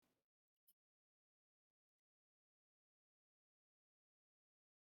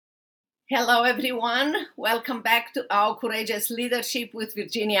Hello, everyone. Welcome back to our Courageous Leadership with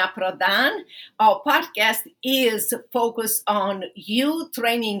Virginia Prodan. Our podcast is focused on you,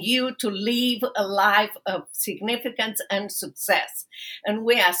 training you to live a life of significance and success. And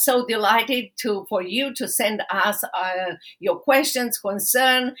we are so delighted for you to send us your questions,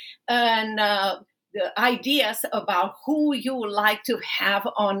 concern, and the ideas about who you would like to have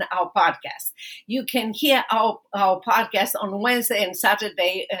on our podcast. You can hear our podcast on Wednesday and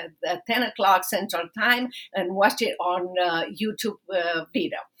Saturday at 10 o'clock Central Time and watch it on YouTube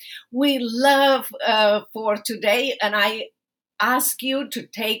video. We love for today, and I ask you to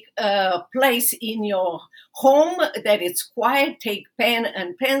take a place in your home that is quiet. Take pen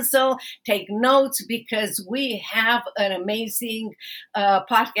and pencil, take notes, because we have an amazing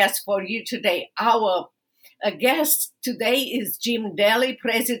podcast for you today. Our guest today is Jim Daly,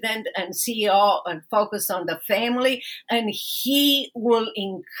 President and CEO and Focus on the Family, and he will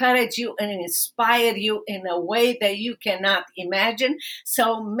encourage you and inspire you in a way that you cannot imagine.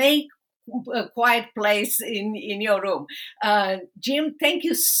 So make a quiet place in your room. Jim, thank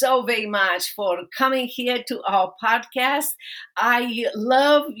you so very much for coming here to our podcast. I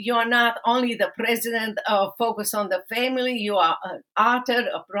love you're not only the president of Focus on the Family, you are an author,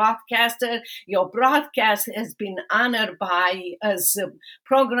 a broadcaster. Your broadcast has been honored as a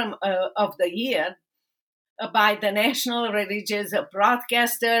program of the year by the National Religious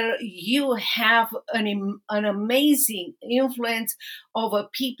Broadcaster. You have an amazing influence over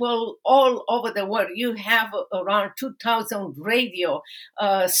people all over the world. You have around 2,000 radio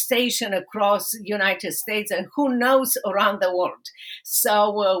stations across the United States, and who knows around the world.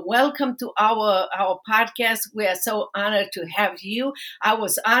 So welcome to our podcast. We are so honored to have you. I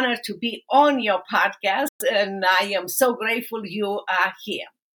was honored to be on your podcast, and I am so grateful you are here.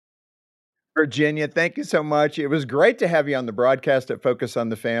 Virginia, thank you so much. It was great to have you on the broadcast at Focus on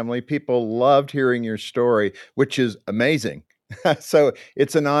the Family. People loved hearing your story, which is amazing. So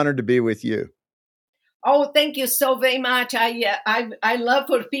it's an honor to be with you. Oh, thank you so very much. I love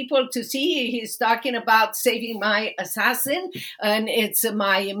for people to see. He's talking about Saving My Assassin, and it's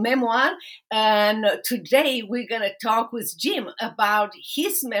my memoir. And today we're going to talk with Jim about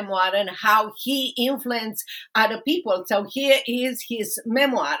his memoir and how he influenced other people. So here is his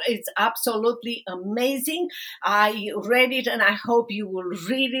memoir. It's absolutely amazing. I read it, and I hope you will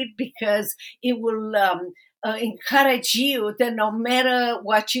read it, because it will encourage you that no matter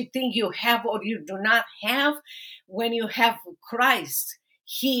what you think you have or you do not have, when you have Christ,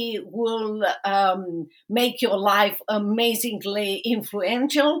 He will make your life amazingly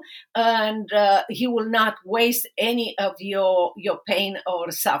influential, and He will not waste any of your pain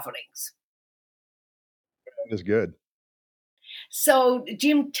or sufferings. That is good. So,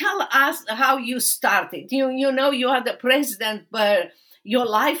 Jim, tell us how you started. You know you are the president, but your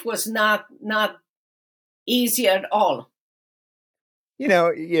life was not easy at all.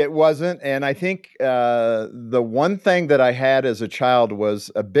 It wasn't. And I think the one thing that I had as a child was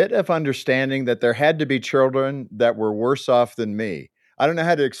a bit of understanding that there had to be children that were worse off than me. I don't know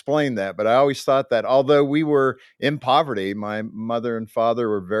how to explain that, but I always thought that although we were in poverty, my mother and father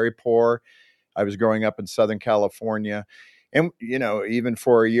were very poor. I was growing up in Southern California. And, even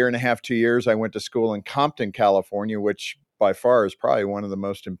for a year and a half, 2 years, I went to school in Compton, California, which by far is probably one of the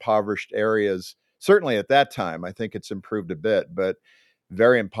most impoverished areas. Certainly at that time. I think it's improved a bit, but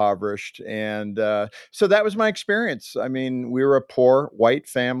very impoverished. And so that was my experience. I mean, we were a poor white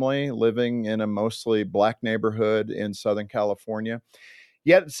family living in a mostly Black neighborhood in Southern California.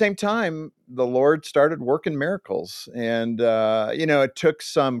 Yet at the same time, the Lord started working miracles. And, it took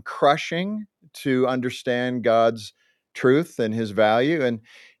some crushing to understand God's truth and His value. And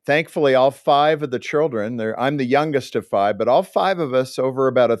thankfully, all five of the children, I'm the youngest of five, but all five of us over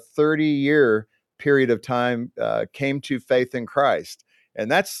about a 30-year period of time came to faith in Christ. And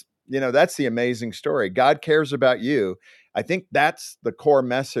that's the amazing story. God cares about you. I think that's the core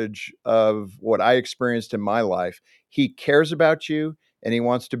message of what I experienced in my life. He cares about you, and He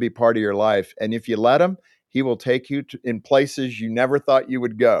wants to be part of your life. And if you let Him, He will take you in places you never thought you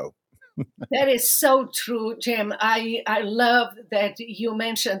would go. That is so true, Jim. I love that you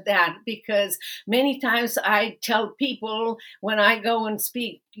mentioned that, because many times I tell people when I go and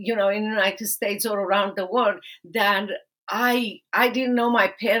speak, in the United States or around the world, that I didn't know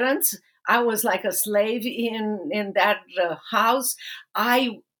my parents. I was like a slave in that house.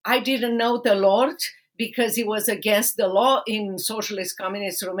 I didn't know the Lord, because it was against the law in socialist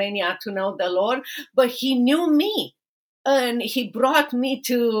communist Romania to know the Lord, but He knew me. And He brought me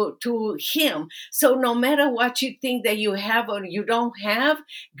to Him. So no matter what you think that you have or you don't have,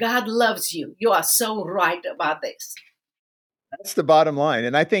 God loves you. You are so right about this. That's the bottom line,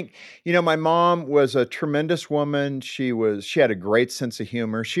 and I think, my mom was a tremendous woman. She had a great sense of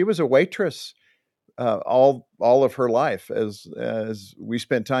humor. She was a waitress, all of her life as we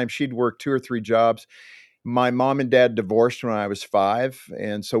spent time. She'd worked 2 or 3 jobs. My mom and dad divorced when I was 5,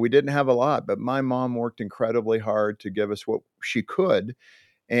 and so we didn't have a lot, but my mom worked incredibly hard to give us what she could,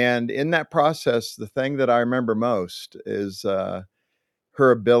 and in that process, the thing that I remember most is,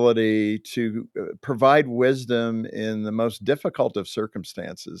 her ability to provide wisdom in the most difficult of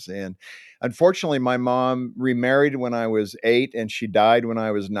circumstances. And unfortunately, my mom remarried when I was 8 and she died when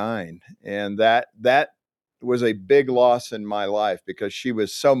I was 9. And that was a big loss in my life because she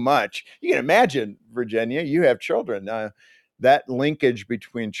was so much. You can imagine, Virginia, you have children. That linkage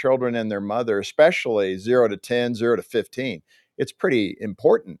between children and their mother, especially 0 to 10, 0 to 15, it's pretty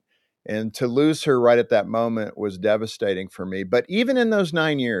important, and to lose her right at that moment was devastating for me. But even in those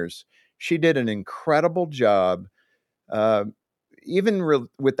 9 years, she did an incredible job, uh,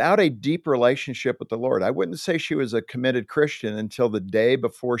 without a deep relationship with the Lord. I wouldn't say she was a committed Christian until the day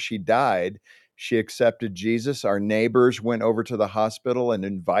before she died. She accepted Jesus. Our neighbors went over to the hospital and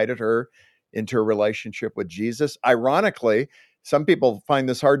invited her into a relationship with Jesus. Ironically, some people find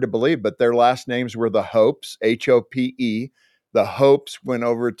this hard to believe, but their last names were the Hopes, Hope. The Hopes went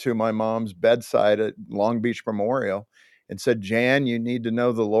over to my mom's bedside at Long Beach Memorial and said, "Jan, you need to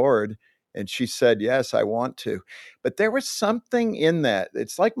know the Lord." And she said, "Yes, I want to." But there was something in that.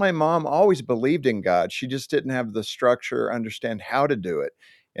 It's like my mom always believed in God. She just didn't have the structure, or understand how to do it.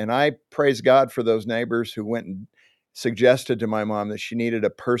 And I praise God for those neighbors who went and suggested to my mom that she needed a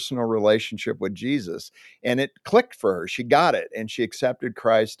personal relationship with Jesus. And it clicked for her. She got it and she accepted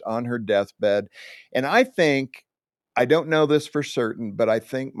Christ on her deathbed. And I don't know this for certain, but I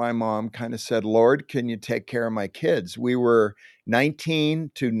think my mom kind of said, "Lord, can you take care of my kids?" We were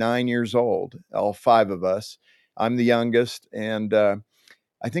 19 to 9 years old, all 5 of us. I'm the youngest. And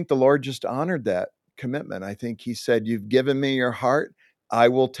I think the Lord just honored that commitment. I think He said, "You've given me your heart. I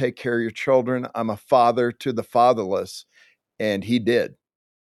will take care of your children. I'm a father to the fatherless." And He did.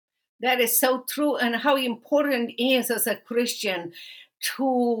 That is so true, and how important it is as a Christian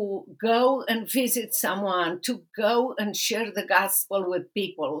to go and visit someone, to go and share the gospel with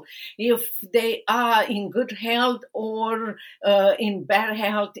people, if they are in good health or in bad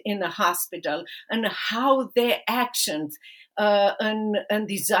health in the hospital, and how their actions and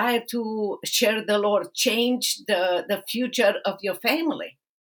desire to share the Lord change the future of your family.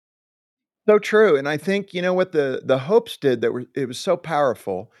 So true. And I think, what the Hopes did it was so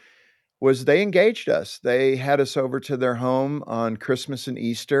powerful was they engaged us. They had us over to their home on Christmas and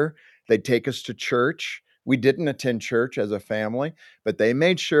Easter. They'd take us to church. We didn't attend church as a family, but they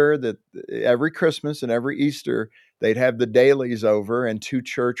made sure that every Christmas and every Easter, they'd have the Dalys over and to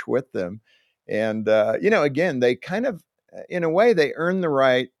church with them. And, again, they kind of, in a way, they earned the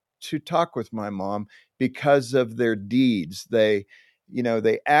right to talk with my mom because of their deeds. They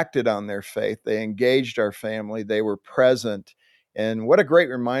acted on their faith. They engaged our family. They were present, and what a great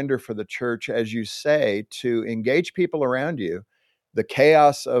reminder for the church, as you say, to engage people around you, the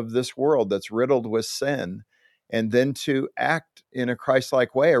chaos of this world that's riddled with sin, and then to act in a Christ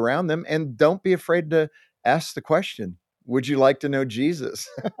like way around them. And don't be afraid to ask the question, "Would you like to know Jesus?"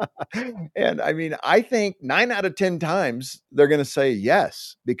 And I mean, I think 9 out of 10 times they're going to say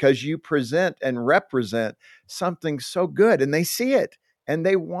yes, because you present and represent something so good and they see it and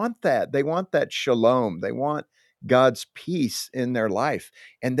they want that. They want that shalom. They want God's peace in their life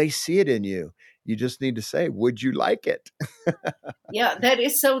and they see it in you. You just need to say, "Would you like it?" Yeah, that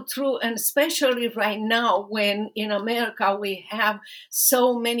is so true. And especially right now, when in America we have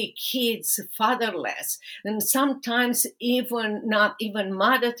so many kids fatherless, and sometimes even not even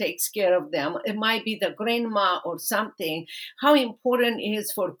mother takes care of them. It might be the grandma or something. How important it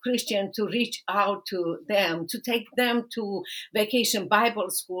is for Christian to reach out to them, to take them to vacation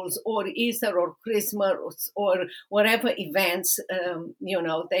Bible schools or Easter or Christmas or whatever events,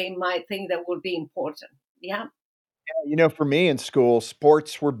 they might think that would be important. Yeah. For me in school,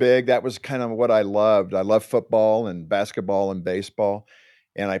 sports were big. That was kind of what I loved. I love football and basketball and baseball.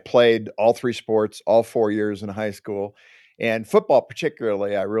 And I played all 3 sports all 4 years in high school. And football,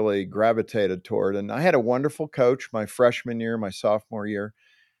 particularly, I really gravitated toward. And I had a wonderful coach my freshman year, my sophomore year,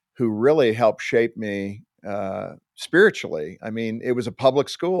 who really helped shape me spiritually. I mean, it was a public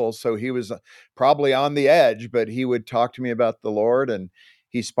school, so he was probably on the edge, but he would talk to me about the Lord. And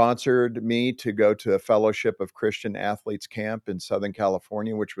he sponsored me to go to a fellowship of Christian athletes camp in Southern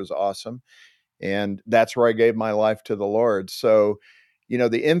California, which was awesome. And that's where I gave my life to the Lord. So,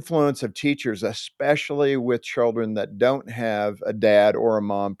 the influence of teachers, especially with children that don't have a dad or a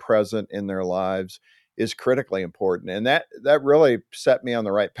mom present in their lives, is critically important. And that really set me on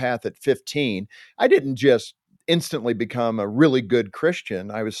the right path at 15. I didn't just instantly become a really good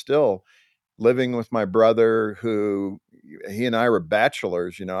Christian. I was still living with my brother who he and I were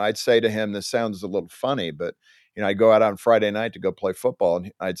bachelors. I'd say to him, this sounds a little funny, but I'd go out on Friday night to go play football,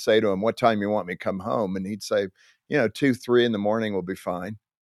 and I'd say to him, what time you want me to come home? And he'd say, 2, 3 in the morning will be fine.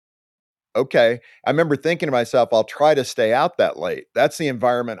 Okay. I remember thinking to myself, I'll try to stay out that late. That's the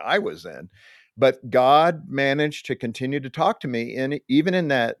environment I was in. But God managed to continue to talk to me. And even in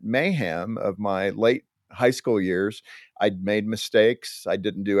that mayhem of my late high school years, I'd made mistakes. I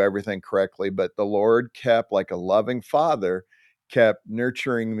didn't do everything correctly, but the Lord kept, like a loving father, kept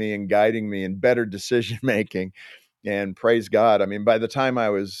nurturing me and guiding me in better decision making. And praise God. I mean, by the time I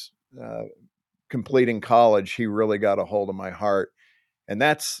was completing college, He really got a hold of my heart, and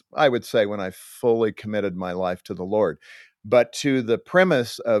that's, I would say, when I fully committed my life to the Lord. But to the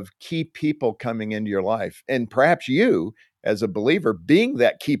premise of key people coming into your life, and perhaps you as a believer being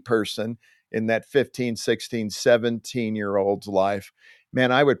that key person in that 15, 16, 17-year old's life,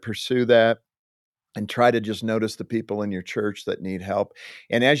 man, I would pursue that and try to just notice the people in your church that need help.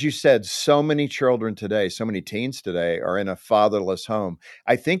 And as you said, so many children today, so many teens today are in a fatherless home.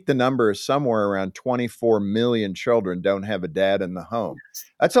 I think the number is somewhere around 24 million children don't have a dad in the home.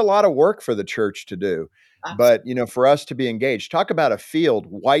 That's a lot of work for the church to do. But, Absolutely. for us to be engaged, talk about a field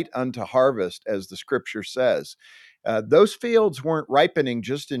white unto harvest, as the scripture says. Those fields weren't ripening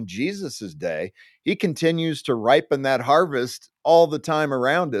just in Jesus's day. He continues to ripen that harvest all the time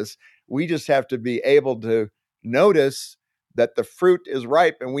around us. We just have to be able to notice that the fruit is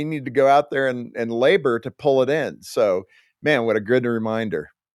ripe, and we need to go out there and labor to pull it in. So, man, what a good reminder.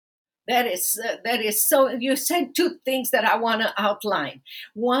 That is so. You said two things that I want to outline.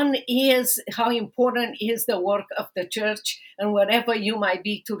 One is how important is the work of the church and wherever you might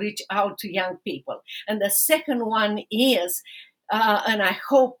be to reach out to young people. And the second one is, and I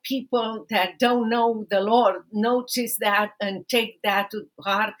hope people that don't know the Lord notice that and take that to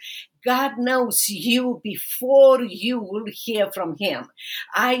heart. God knows you before you will hear from Him.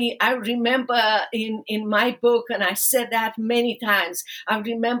 I remember in my book, and I said that many times. I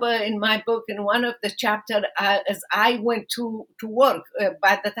remember in my book, in one of the chapter, as I went to work.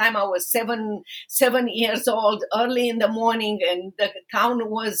 By the time I was 7 years old, early in the morning, and the town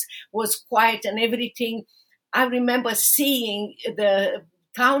was quiet and everything. I remember seeing the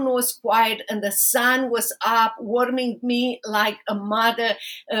town was quiet and the sun was up, warming me like a mother,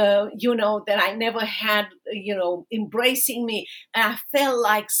 that I never had, embracing me. And I felt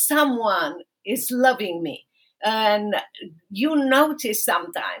like someone is loving me. And you notice,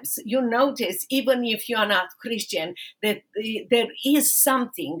 even if you're not Christian, that there is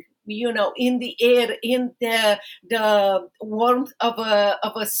something, in the air, in the warmth of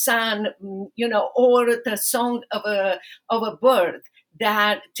a sun, or the song of a bird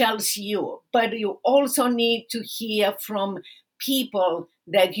that tells you. But you also need to hear from people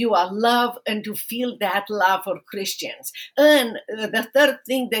that you are loved and to feel that love for Christians. And the third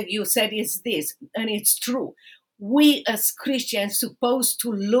thing that you said is this, and it's true. We as Christians supposed to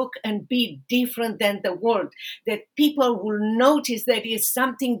look and be different than the world, that people will notice that is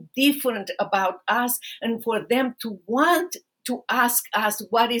something different about us, and for them to want to ask us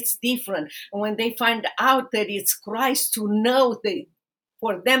what is different. And when they find out that it's Christ, to know that,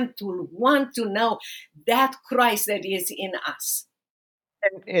 for them to want to know that Christ that is in us.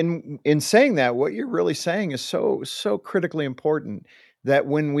 And in saying that, what you're really saying is so critically important, that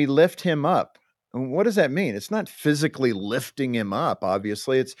when we lift him up, and what does that mean? It's not physically lifting him up,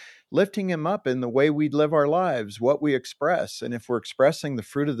 obviously. It's lifting him up in the way we live our lives, what we express. And if we're expressing the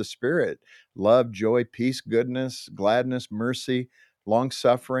fruit of the Spirit, love, joy, peace, goodness, gladness, mercy, long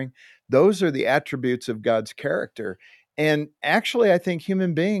suffering, those are the attributes of God's character. And actually, I think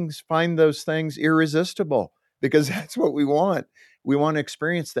human beings find those things irresistible, because that's what we want. We want to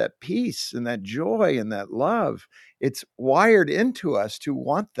experience that peace and that joy and that love. It's wired into us to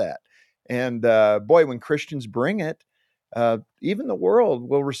want that. And boy, when Christians bring it, even the world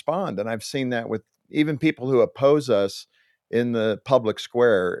will respond. And I've seen that with even people who oppose us in the public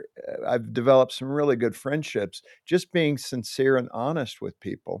square. I've developed some really good friendships just being sincere and honest with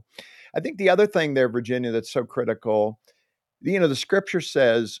people. I think the other thing there, Virginia, that's so critical, the scripture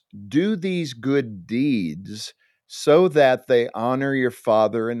says, do these good deeds so that they honor your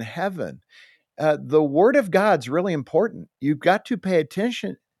Father in heaven. The word of God's really important. You've got to pay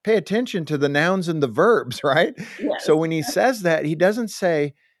attention to the nouns and the verbs, right? So Yes. when he says that, he doesn't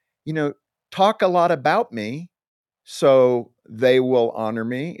say, you know, talk a lot about me so they will honor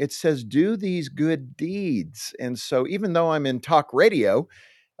me. It says, do these good deeds. And so even though I'm in talk radio,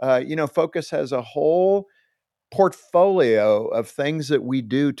 Focus has a whole portfolio of things that we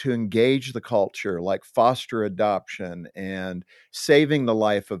do to engage the culture, like foster adoption and saving the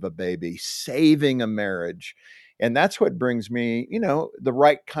life of a baby, saving a marriage. And that's what brings me, the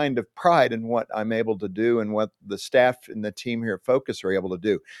right kind of pride in what I'm able to do and what the staff and the team here at Focus are able to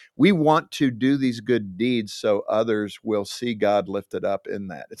do. We want to do these good deeds so others will see God lifted up in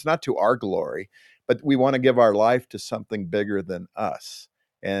that. It's not to our glory, but we want to give our life to something bigger than us.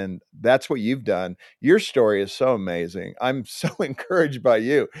 And that's what you've done. Your story is so amazing. I'm so encouraged by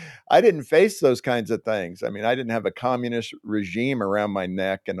you. I didn't face those kinds of things. I mean, I didn't have a communist regime around my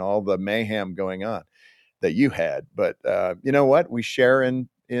neck and all the mayhem going on that you had. But you know what? We share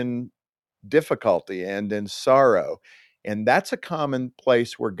in difficulty and in sorrow. And that's a common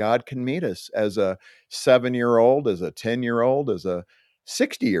place where God can meet us as a 7-year-old, as a 10-year-old, as a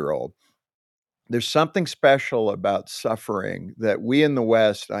 60-year-old. There's something special about suffering that we in the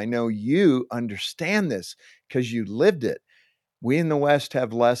West, I know you understand this because you lived it. We in the West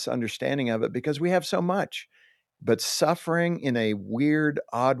have less understanding of it because we have so much. But suffering in a weird,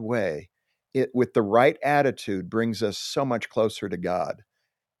 odd way, it with the right attitude brings us so much closer to God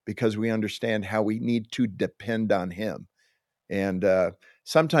because we understand how we need to depend on Him. And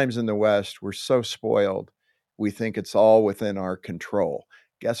sometimes in the West, we're so spoiled, we think it's all within our control.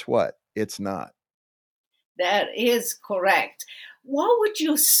 Guess what? It's not. That is correct. What would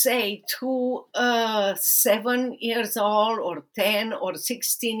you say to a 7 years old or 10 or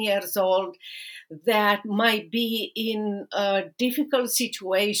 16 years old that might be in a difficult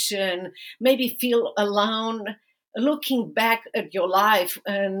situation, maybe feel alone, looking back at your life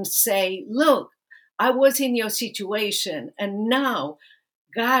and say, look, I was in your situation and now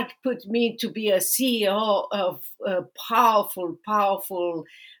God put me to be a CEO of a powerful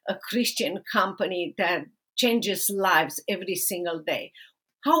Christian company that changes lives every single day.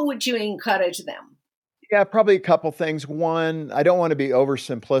 How would you encourage them? Yeah, probably a couple things. One, I don't want to be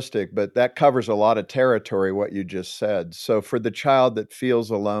oversimplistic, but that covers a lot of territory, what you just said. So, for the child that feels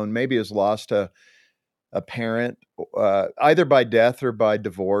alone, maybe has lost a parent, either by death or by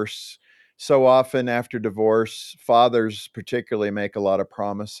divorce. So often after divorce, fathers particularly make a lot of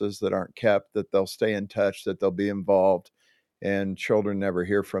promises that aren't kept, that they'll stay in touch, that they'll be involved, and children never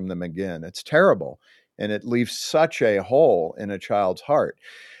hear from them again. It's terrible. And it leaves such a hole in a child's heart.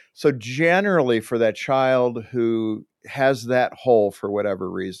 So generally for that child who has that hole for whatever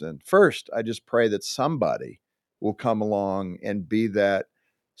reason, first, I just pray that somebody will come along and be that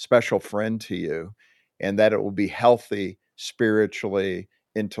special friend to you and that it will be healthy spiritually,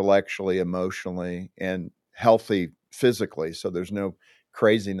 intellectually, emotionally, and healthy physically. So there's no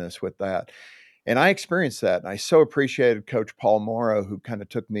craziness with that. And I experienced that. And I so appreciated Coach Paul Morrow, who kind of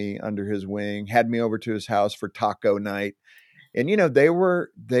took me under his wing, had me over to his house for taco night, and they were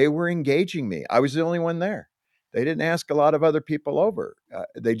engaging me. I was the only one there. They didn't ask a lot of other people over.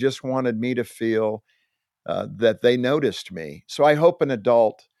 They just wanted me to feel that they noticed me. So I hope an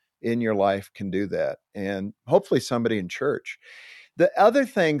adult in your life can do that, and hopefully somebody in church. The other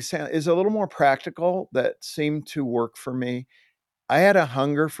thing is a little more practical that seemed to work for me. I had a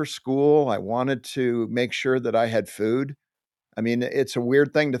hunger for school. I wanted to make sure that I had food. I mean, it's a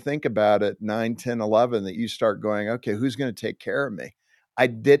weird thing to think about at 9, 10, 11 that you start going, okay, who's going to take care of me? I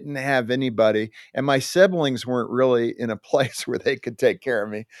didn't have anybody, and my siblings weren't really in a place where they could take care of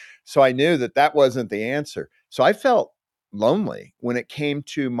me. So I knew that that wasn't the answer. So I felt lonely when it came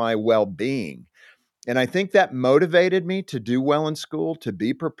to my well being. And I think that motivated me to do well in school, to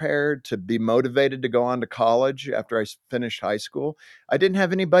be prepared, to be motivated to go on to college after I finished high school. I didn't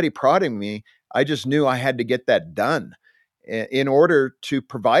have anybody prodding me. I just knew I had to get that done in order to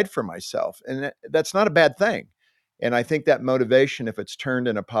provide for myself. And that's not a bad thing. And I think that motivation, if it's turned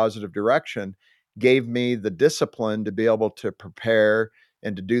in a positive direction, gave me the discipline to be able to prepare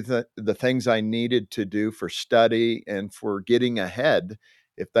and to do the things I needed to do for study and for getting ahead,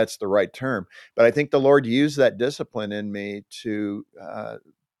 if that's the right term. But I think the Lord used that discipline in me to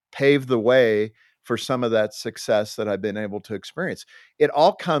pave the way for some of that success that I've been able to experience. It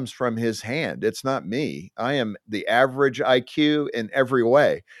all comes from His hand. It's not me. I am the average IQ in every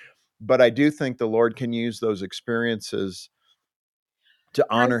way. But I do think the Lord can use those experiences to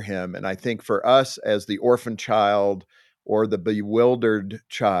honor Him. And I think for us as the orphan child or the bewildered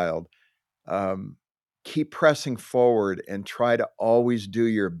child, um, keep pressing forward and try to always do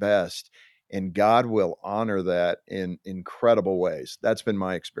your best. And God will honor that in incredible ways. That's been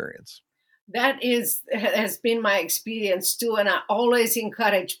my experience. That is has been my experience too, and I always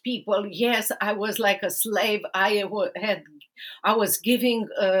encourage people. Yes, I was like a slave. I had I was giving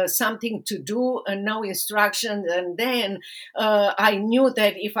something to do and no instructions, and then I knew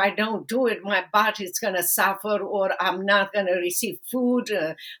that if I don't do it, my body is going to suffer, or I'm not going to receive food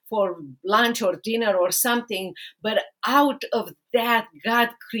for lunch or dinner or something. But out of that, God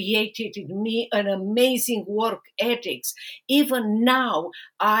created in me an amazing work ethics. Even now,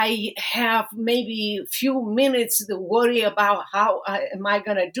 I have maybe a few minutes to worry about how am I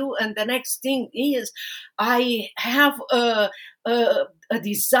going to do, and the next thing is I have a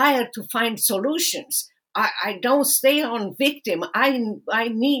desire to find solutions. I don't stay on victim. I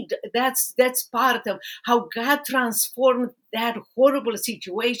need that's part of how God transformed that horrible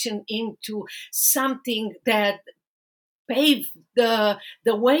situation into something that paved the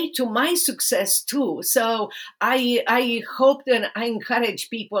way to my success too. So I hope and I encourage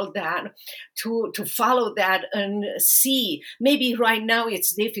people that to follow that and see. Maybe right now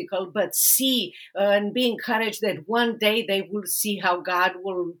it's difficult, but see and be encouraged that one day they will see how God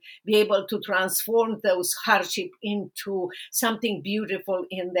will be able to transform those hardship into something beautiful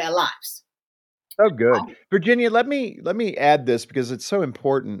in their lives. Oh, good. Virginia, let me add this because it's so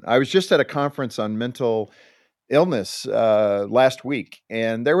important. I was just at a conference on mental illness last week,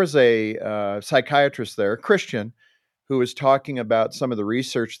 and there was a psychiatrist there, a Christian, who was talking about some of the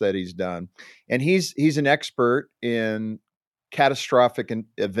research that he's done, and he's an expert in catastrophic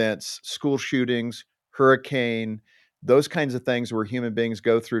events, school shootings, hurricane, those kinds of things where human beings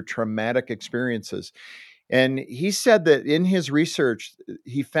go through traumatic experiences. And he said that in his research,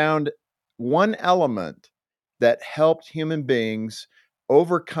 he found one element that helped human beings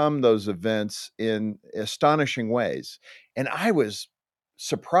overcome those events in astonishing ways. And I was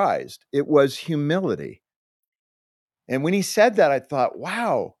surprised. It was humility. And when he said that, I thought,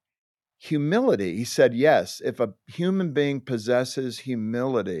 wow, humility. He said, yes, if a human being possesses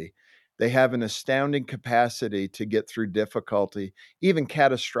humility, they have an astounding capacity to get through difficulty, even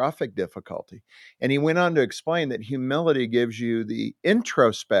catastrophic difficulty. And he went on to explain that humility gives you the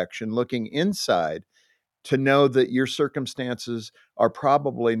introspection, looking inside, to know that your circumstances are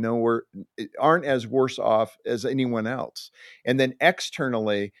probably nowhere aren't as worse off as anyone else. And then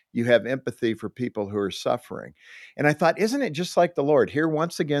externally, you have empathy for people who are suffering. And I thought, isn't it just like the Lord? Here,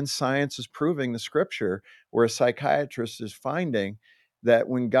 once again, science is proving the scripture where a psychiatrist is finding that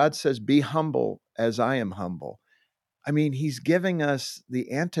when God says, be humble as I am humble, I mean, he's giving us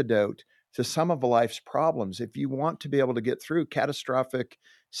the antidote to some of life's problems. If you want to be able to get through catastrophic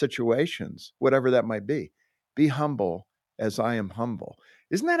situations, whatever that might be humble as I am humble.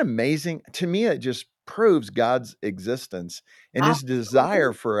 Isn't that amazing? To me, it just proves God's existence and his desire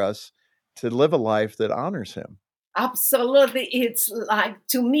Absolutely. for us to live a life that honors him. Absolutely. It's like,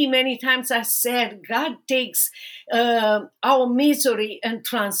 to me, many times I said, God takes our misery and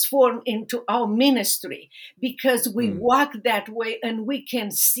transform into our ministry, because we Mm. walk that way and we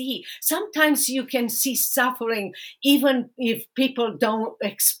can see. Sometimes you can see suffering even if people don't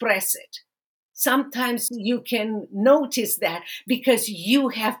express it. Sometimes you can notice that because you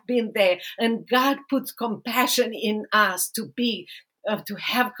have been there, and God puts compassion in us to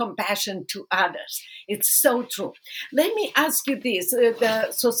have compassion to others. It's so true. Let me ask you this: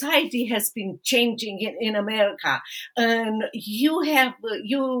 the society has been changing in America, and you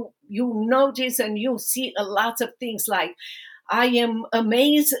notice and you see a lot of things like, I am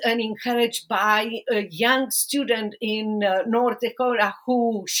amazed and encouraged by a young student in North Dakota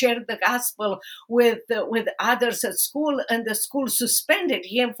who shared the gospel with others at school, and the school suspended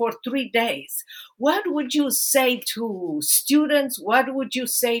him for 3 days. What would you say to students? What would you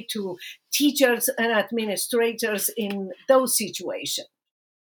say to teachers and administrators in those situations?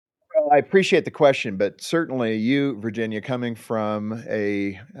 Well, I appreciate the question, but certainly you, Virginia, coming from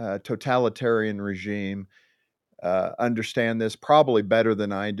a totalitarian regime, understand this probably better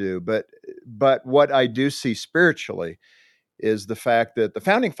than I do. But what I do see spiritually is the fact that the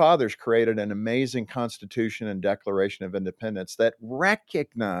founding fathers created an amazing Constitution and Declaration of Independence that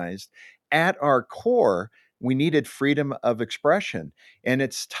recognized at our core we needed freedom of expression. And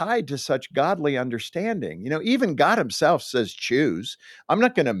it's tied to such godly understanding. You know, even God Himself says, choose. I'm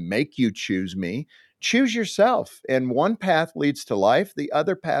not going to make you choose me. Choose yourself. And one path leads to life, the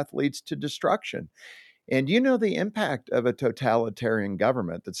other path leads to destruction. And you know the impact of a totalitarian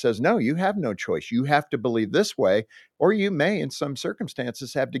government that says, no, you have no choice. You have to believe this way, or you may, in some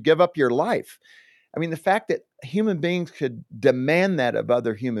circumstances, have to give up your life. I mean, the fact that human beings could demand that of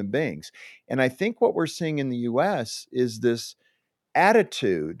other human beings. And I think what we're seeing in the US is this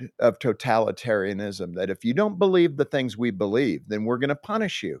attitude of totalitarianism that if you don't believe the things we believe, then we're going to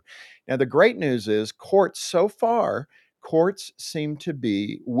punish you. Now, the great news is courts so far, courts seem to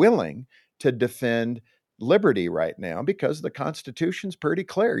be willing to defend liberty right now because the Constitution's pretty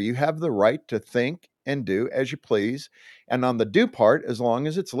clear. You have the right to think and do as you please. And on the do part, as long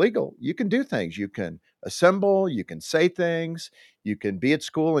as it's legal, you can do things. You can assemble, you can say things, you can be at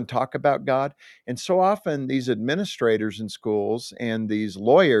school and talk about God. And so often, these administrators in schools and these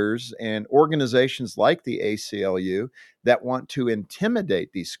lawyers and organizations like the ACLU that want to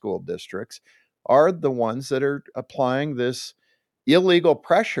intimidate these school districts are the ones that are applying this illegal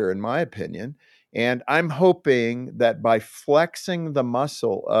pressure, in my opinion. And I'm hoping that by flexing the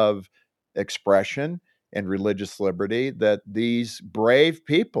muscle of expression and religious liberty, that these brave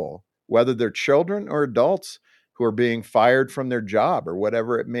people, whether they're children or adults who are being fired from their job or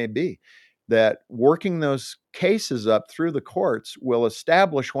whatever it may be, that working those cases up through the courts will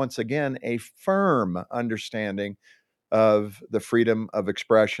establish once again a firm understanding of the freedom of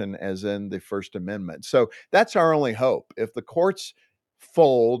expression as in the First Amendment. So that's our only hope. If the courts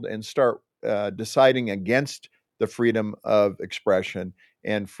fold and start deciding against the freedom of expression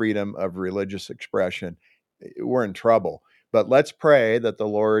and freedom of religious expression, we're in trouble. But let's pray that the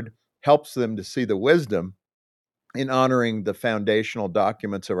Lord helps them to see the wisdom in honoring the foundational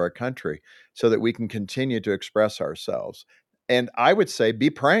documents of our country so that we can continue to express ourselves. And I would say be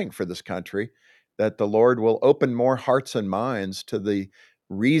praying for this country that the Lord will open more hearts and minds to the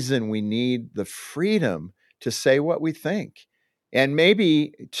reason we need the freedom to say what we think. And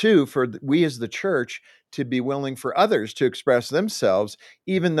maybe, too, for we as the church to be willing for others to express themselves,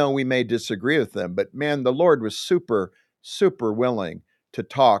 even though we may disagree with them. But man, the Lord was super, super willing to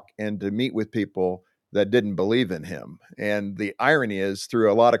talk and to meet with people that didn't believe in him. And the irony is, through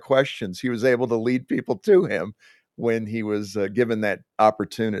a lot of questions, he was able to lead people to him when he was given that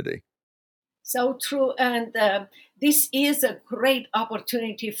opportunity. So true. And this is a great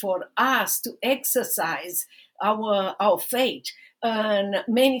opportunity for us to exercise our faith. And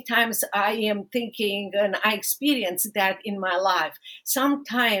many times I am thinking, and I experience that in my life.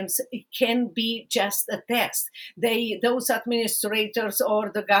 Sometimes it can be just a test. Those administrators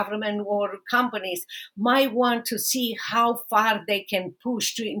or the government or companies might want to see how far they can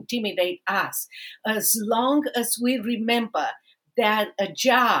push to intimidate us. As long as we remember that a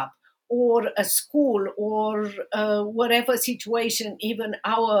job or a school or whatever situation, even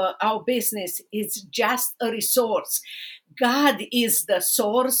our business is just a resource. God is the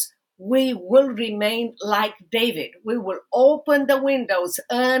source. We will remain like David. We will open the windows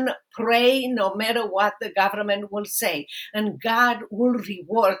and pray no matter what the government will say. And God will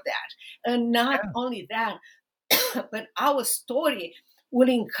reward that. And not only that, but our story will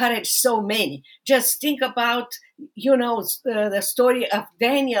encourage so many. Just think about, the story of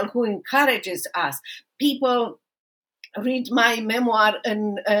Daniel who encourages us. People read my memoir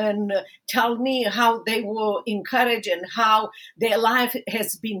and tell me how they were encouraged and how their life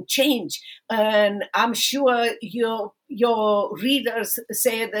has been changed. And I'm sure your readers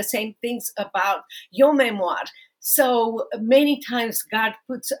say the same things about your memoir. So many times God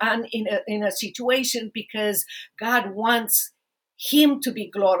puts on in a situation because God wants him to be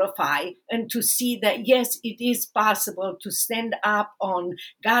glorified and to see that yes, it is possible to stand up on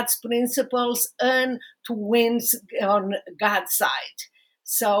God's principles and to win on God's side.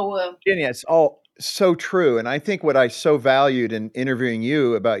 So Jenny, it's all so true. And I think what I so valued in interviewing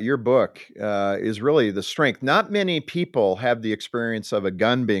you about your book is really the strength. Not many people have the experience of a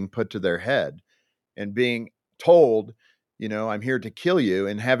gun being put to their head and being told, I'm here to kill you,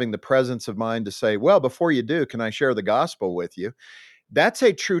 and having the presence of mind to say, well, before you do, can I share the gospel with you? That's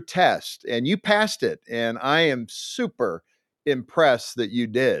a true test, and you passed it. And I am super impressed that you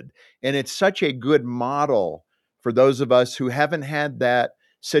did. And it's such a good model for those of us who haven't had that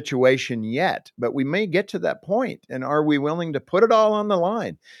situation yet, but we may get to that point. And are we willing to put it all on the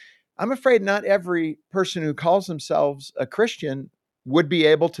line? I'm afraid not every person who calls themselves a Christian would be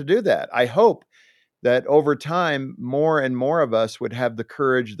able to do that. I hope that over time, more and more of us would have the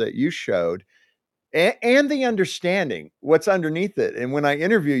courage that you showed and the understanding what's underneath it. And when I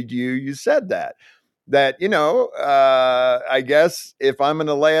interviewed you, you said that I guess if I'm going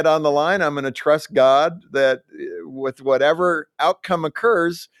to lay it on the line, I'm going to trust God that with whatever outcome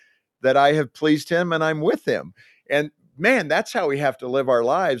occurs, that I have pleased him and I'm with him. And man, that's how we have to live our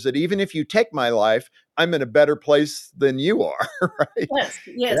lives. That even if you take my life, I'm in a better place than you are, right? yes,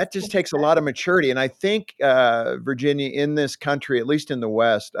 yes, That just takes a lot of maturity. And I think, Virginia, in this country, at least in the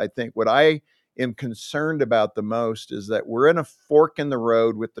West, I think what I am concerned about the most is that we're in a fork in the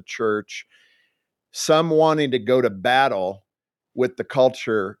road with the church, some wanting to go to battle with the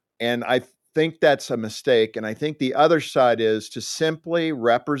culture. And I think that's a mistake. And I think the other side is to simply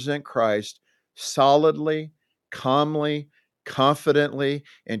represent Christ solidly, calmly, confidently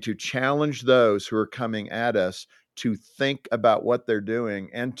and to challenge those who are coming at us to think about what they're doing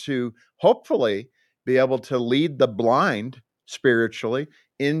and to hopefully be able to lead the blind spiritually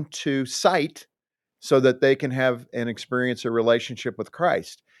into sight so that they can have and experience a relationship with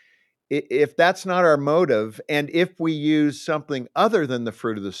Christ. If that's not our motive, and if we use something other than the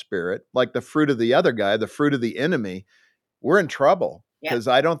fruit of the Spirit, like the fruit of the other guy, the fruit of the enemy, we're in trouble Yeah. because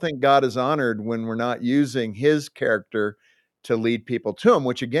I don't think God is honored when we're not using his character to lead people to him,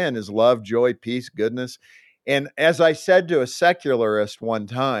 which again is love, joy, peace, goodness. And as I said to a secularist one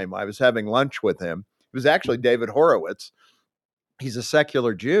time, I was having lunch with him. It was actually David Horowitz. He's a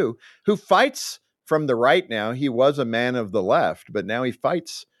secular Jew who fights from the right now. He was a man of the left, but now he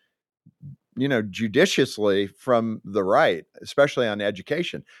fights, judiciously from the right, especially on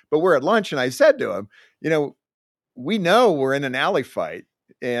education. But we're at lunch and I said to him, we know we're in an alley fight.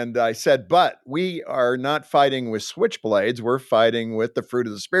 And I said, but we are not fighting with switchblades. We're fighting with the fruit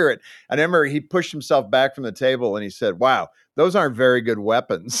of the Spirit. And I remember he pushed himself back from the table and he said, wow, those aren't very good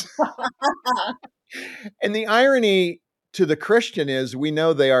weapons. And the irony to the Christian is we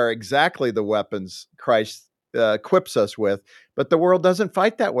know they are exactly the weapons Christ equips us with, but the world doesn't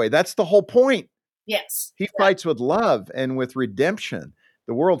fight that way. That's the whole point. Yes. He fights with love and with redemption.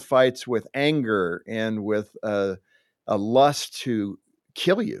 The world fights with anger and with a lust to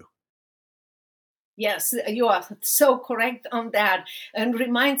kill you. Yes, you are so correct on that. And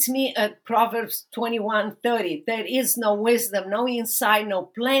reminds me of Proverbs 21:30. There is no wisdom, no insight, no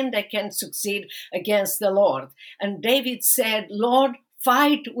plan that can succeed against the Lord. And David said, Lord,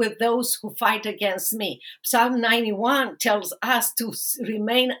 fight with those who fight against me. Psalm 91 tells us to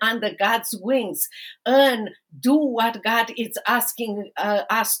remain under God's wings and do what God is asking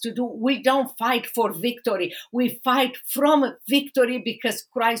us to do. We don't fight for victory. We fight from victory because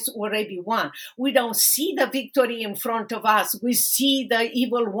Christ already won. We don't see the victory in front of us. We see the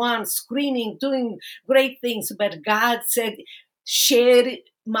evil one screaming, doing great things. But God said, share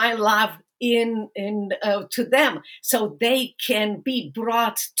my love to them so they can be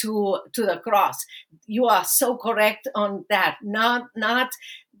brought to the cross. You are so correct on that. We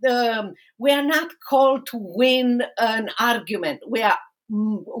are not called to win an argument. We are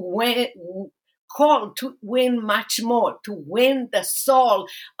called to win much more, to win the soul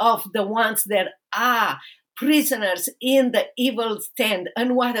of the ones that are prisoners in the evil tent.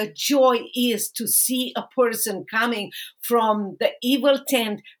 And what a joy is to see a person coming from the evil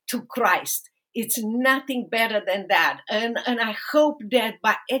tent to Christ. It's nothing better than that. And I hope that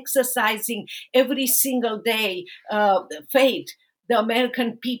by exercising every single day faith, the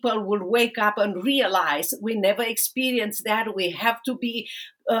American people will wake up and realize we never experienced that. We have to be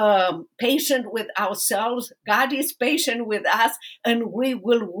patient with ourselves. God is patient with us, and we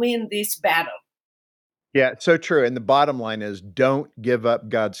will win this battle. Yeah, so true. And the bottom line is don't give up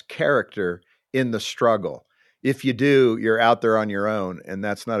God's character in the struggle. If you do, you're out there on your own, and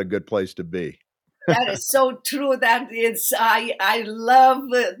that's not a good place to be. That is so true. I love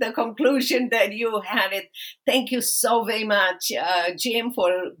the conclusion that you had it. Thank you so very much, Jim,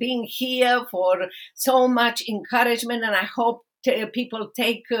 for being here, for so much encouragement. And I hope people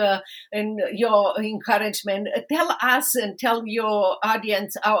take your encouragement. Tell us and tell our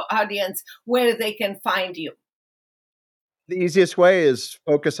audience, where they can find you. The easiest way is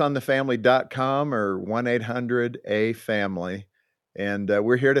focusonthefamily.com or 1-800-A-FAMILY. And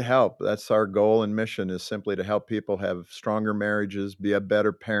we're here to help. That's our goal and mission, is simply to help people have stronger marriages, be a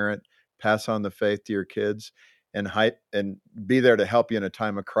better parent, pass on the faith to your kids, and be there to help you in a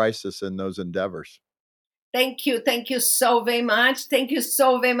time of crisis in those endeavors. Thank you. Thank you so very much. Thank you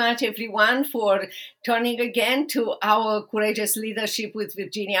so very much, everyone, for turning again to our Courageous Leadership with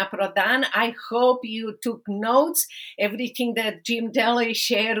Virginia Prodan. I hope you took notes. Everything that Jim Daly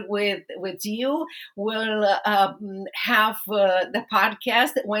shared with you will have the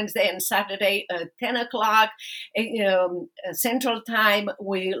podcast Wednesday and Saturday at 10 o'clock Central Time.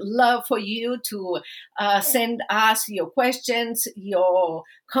 We love for you to send us your questions, your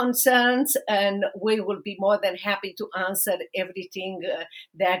concerns, and we will be more than happy to answer everything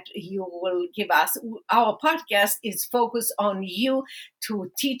that you will give us. Our podcast is focused on you,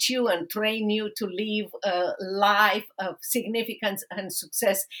 to teach you and train you to live a life of significance and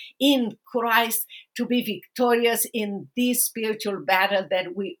success in Christ, to be victorious in this spiritual battle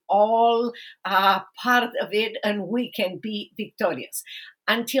that we all are part of it, and we can be victorious.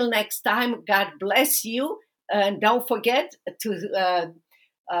 Until next time, God bless you. And don't forget to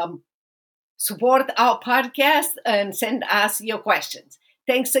support our podcast and send us your questions.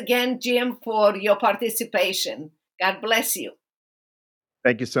 Thanks again, Jim, for your participation. God bless you.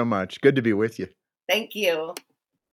 Thank you so much. Good to be with you. Thank you.